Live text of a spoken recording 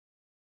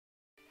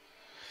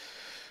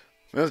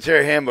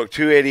Military Handbook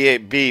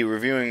 288B,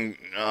 reviewing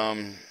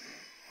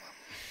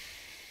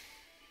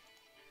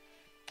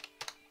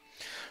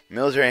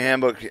Military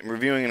Handbook,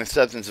 reviewing and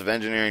acceptance of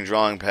engineering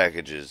drawing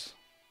packages.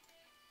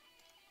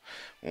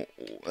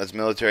 That's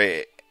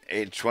Military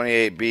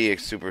 28B,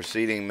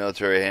 superseding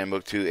Military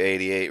Handbook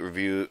 288,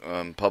 review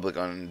public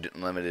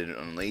unlimited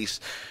unlease.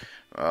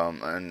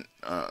 And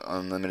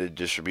unlimited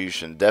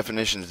distribution.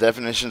 Definitions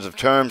of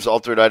terms: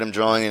 altered item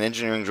drawing and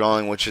engineering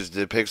drawing, which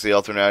depicts the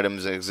alternate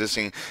items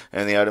existing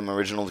and the item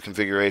original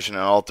configuration.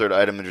 An altered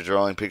item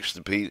drawing depicts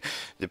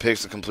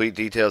the complete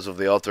details of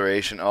the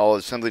alteration. All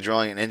assembly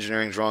drawing and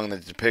engineering drawing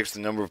that depicts the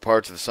number of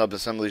parts of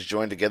sub-assemblies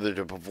joined together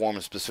to perform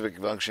a specific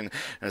function.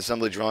 An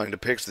assembly drawing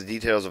depicts the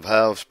details of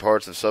how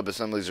parts of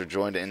sub-assemblies are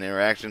joined in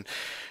interaction.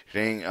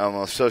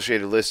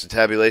 Associated list of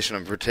tabulation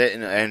of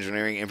pertinent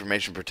engineering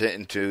information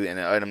pertinent to an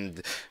item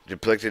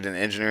depicted in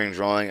engineering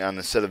drawing on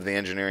the set of the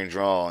engineering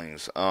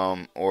drawings,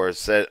 or on a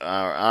set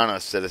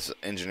of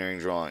engineering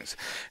drawings.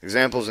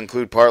 Examples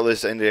include part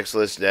list, index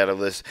list, data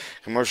list,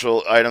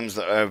 commercial items,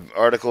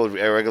 article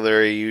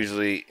regularly used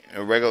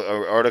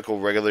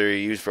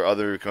for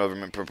other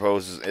government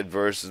purposes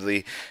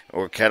adversely,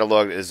 or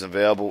cataloged as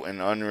available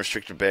in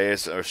unrestricted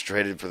basis or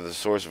traded for the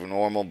source of a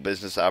normal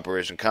business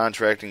operation.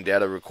 Contracting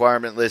data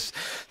requirement list.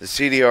 The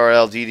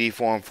CDRL DD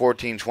Form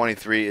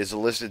 1423 is a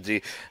list of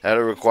data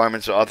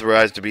requirements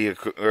authorized to be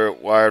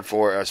acquired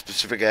for a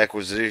specific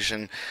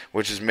acquisition,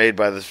 which is made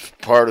by the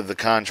part of the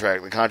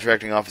contract. The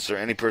contracting officer,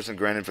 any person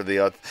granted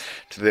to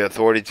the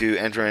authority to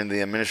enter in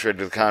the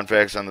administrative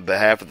contracts on the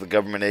behalf of the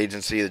government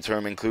agency. The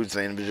term includes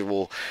the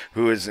individual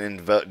who is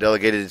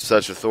delegated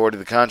such authority,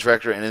 the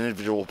contractor, an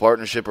individual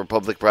partnership or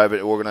public-private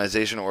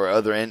organization or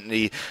other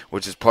entity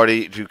which is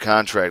party to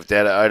contract.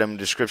 Data item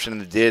description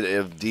of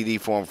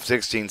DD Form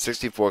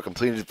 1664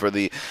 completed for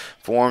the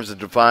forms that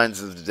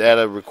defines the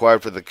data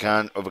required for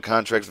of a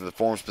contract. The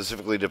form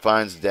specifically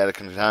defines the data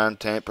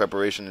content,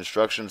 preparation,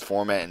 instructions,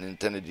 format, and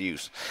intended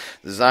use.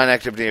 The design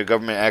activity or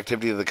government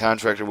activity of the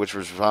contractor which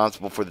was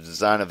responsible for the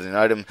design of an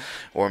item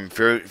or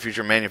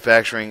future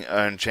manufacturing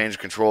and change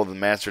control of the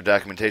master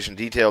documentation.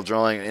 Detailed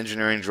drawing and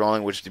engineering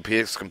drawing which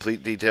depicts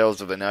complete details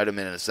of an item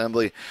in an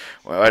assembly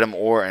or item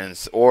or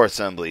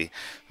assembly.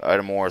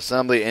 Item or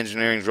assembly,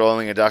 engineering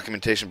drawing and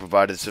documentation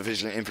provided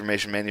sufficient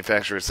information,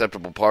 manufacture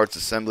acceptable parts,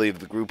 assembly of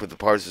the group of the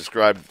parts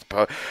described,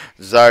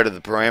 desired of the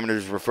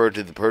parameters referred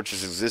to the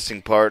purchase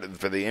existing part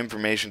for the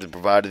information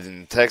provided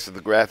in the text of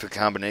the graphic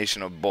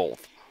combination of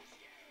both.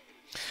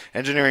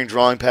 Engineering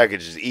drawing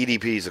packages,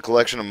 EDPs, a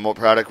collection of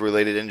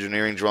product-related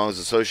engineering drawings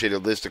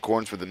associated list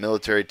accordance with the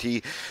military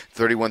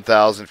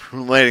T31000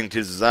 relating to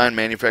design,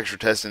 manufacture,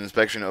 test, and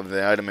inspection of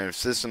the item and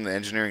system, the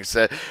engineering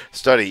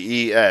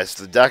study, ES.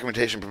 The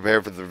documentation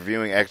prepared for the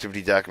reviewing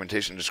activity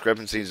documentation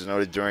discrepancies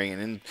noted during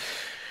an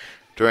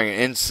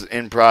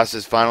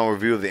in-process final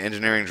review of the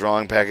engineering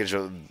drawing package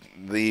of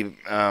the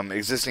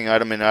existing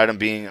item and item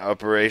being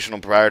operational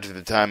prior to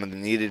the time of the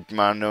needed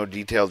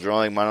mono-detail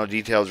drawing.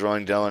 Mono-detail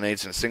drawing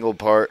delineates in a single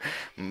part.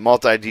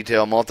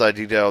 Multi-detail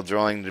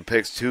drawing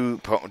depicts two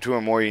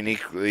or more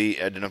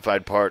uniquely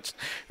identified parts.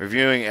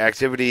 Reviewing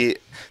activity,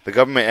 the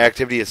government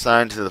activity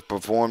assigned to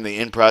perform the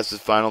in-process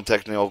final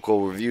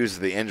technical reviews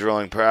of the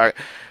in-drawing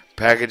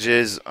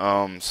packages,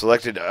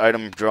 selected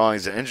item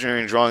drawings, an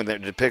engineering drawing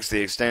that depicts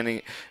the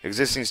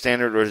existing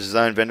standard or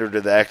design vendor to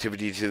the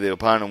activity to the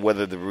upon and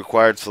whether the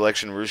required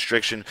selection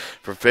restriction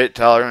for fit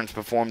tolerance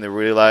perform the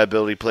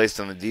reliability placed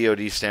on the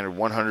DoD standard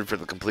 100 for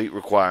the complete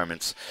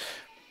requirements.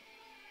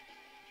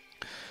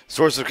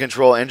 Source of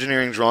control,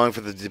 engineering drawing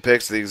for the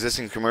depicts the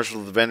existing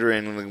commercial vendor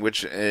in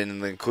which the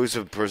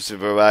inclusive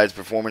provides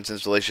performance,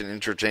 installation,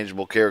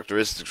 interchangeable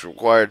characteristics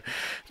required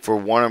for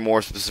one or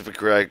more specific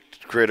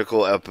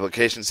critical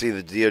application. See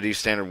the DoD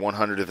standard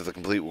 100 of the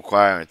complete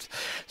requirements.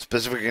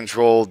 Specific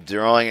control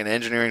drawing and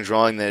engineering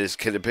drawing that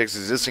depicts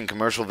existing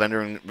commercial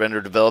vendor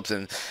developed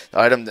an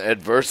item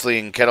adversely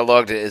and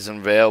cataloged it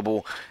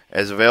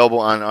as available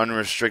on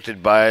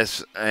unrestricted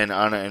bias and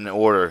on an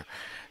order.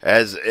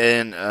 As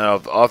in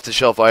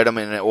off-the-shelf item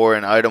or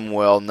an item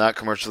not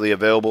commercially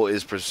available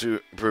is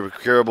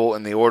procurable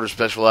in the order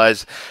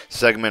specialized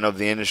segment of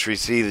the industry.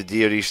 See the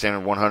DoD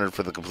standard 100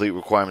 for the complete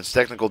requirements.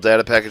 Technical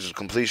data package,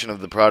 completion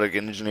of the product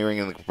engineering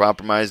and the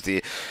compromise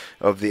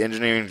of the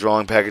engineering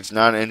drawing package.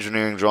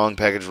 Non-engineering drawing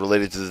package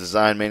related to the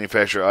design,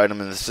 manufacture item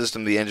in the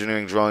system. The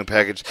engineering drawing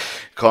package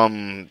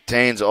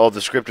contains all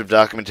descriptive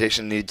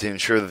documentation needed to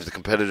ensure that the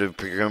competitive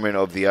procurement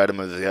of the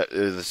item of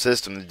the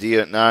system.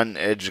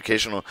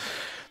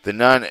 The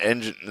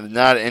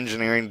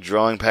non-engineering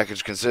drawing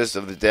package consists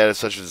of the data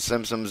such as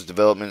systems,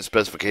 development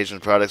specifications,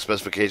 product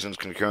specifications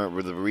concurrent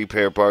with the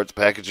repair parts,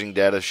 packaging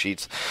data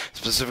sheets,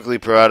 specifically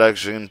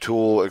production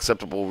tool,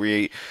 acceptable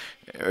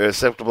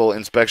acceptable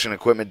inspection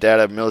equipment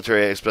data,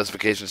 military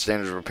specification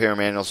standards, repair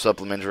manual,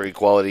 supplementary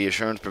quality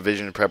assurance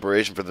provision, and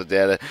preparation for the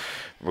data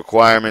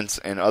requirements,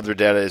 and other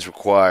data is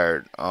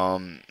required.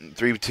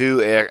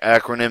 3.2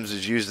 acronyms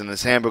is used in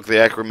this handbook. The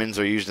acronyms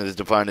are used as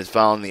defined as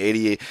following: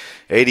 the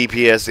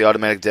ADPS, the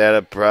Automatic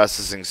Data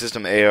Processing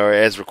System, AR,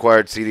 as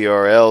required,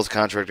 CDRLs,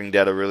 contracting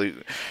data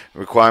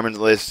requirement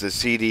list,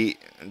 the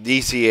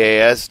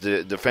DCAS,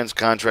 the Defense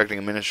Contracting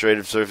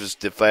Administrative Service,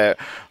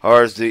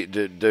 DFARS, the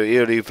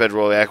DoD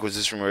Federal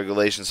Acquisition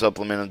Regulation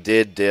Supplemental,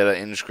 DID, Data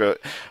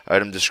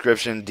Item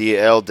Description,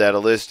 DL, Data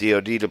List,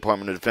 DoD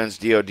Department of Defense,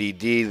 DoDD,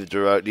 the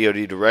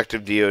DoD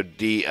Directive,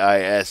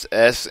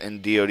 DoDISS,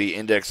 and DoD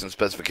Index and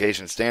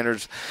Specification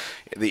Standards.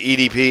 The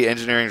EDP,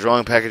 Engineering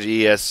Drawing Package,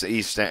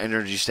 ESE,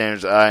 Energy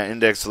Standards, I,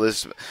 Index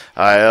List,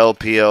 IL,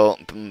 PL,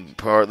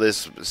 Part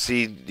List,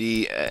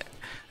 CD,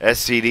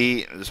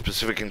 SCD, the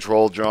Specific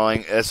Control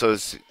Drawing,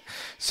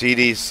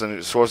 SOCD,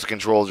 Source of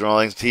Control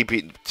Drawings,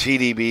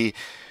 TDB,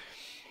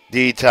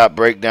 D, Top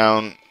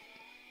Breakdown,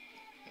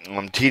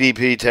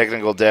 TDP,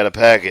 Technical Data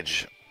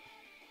Package.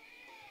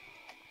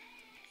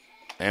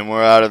 And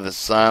we're out of the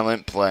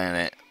silent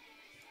planet.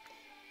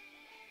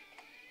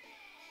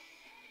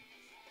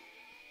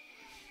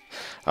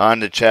 On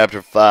to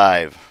Chapter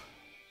 5.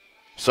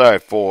 Sorry,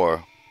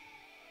 4.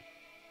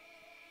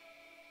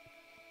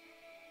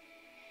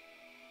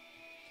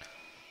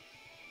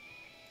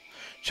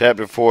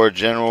 Chapter 4,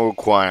 General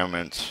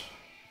Requirements.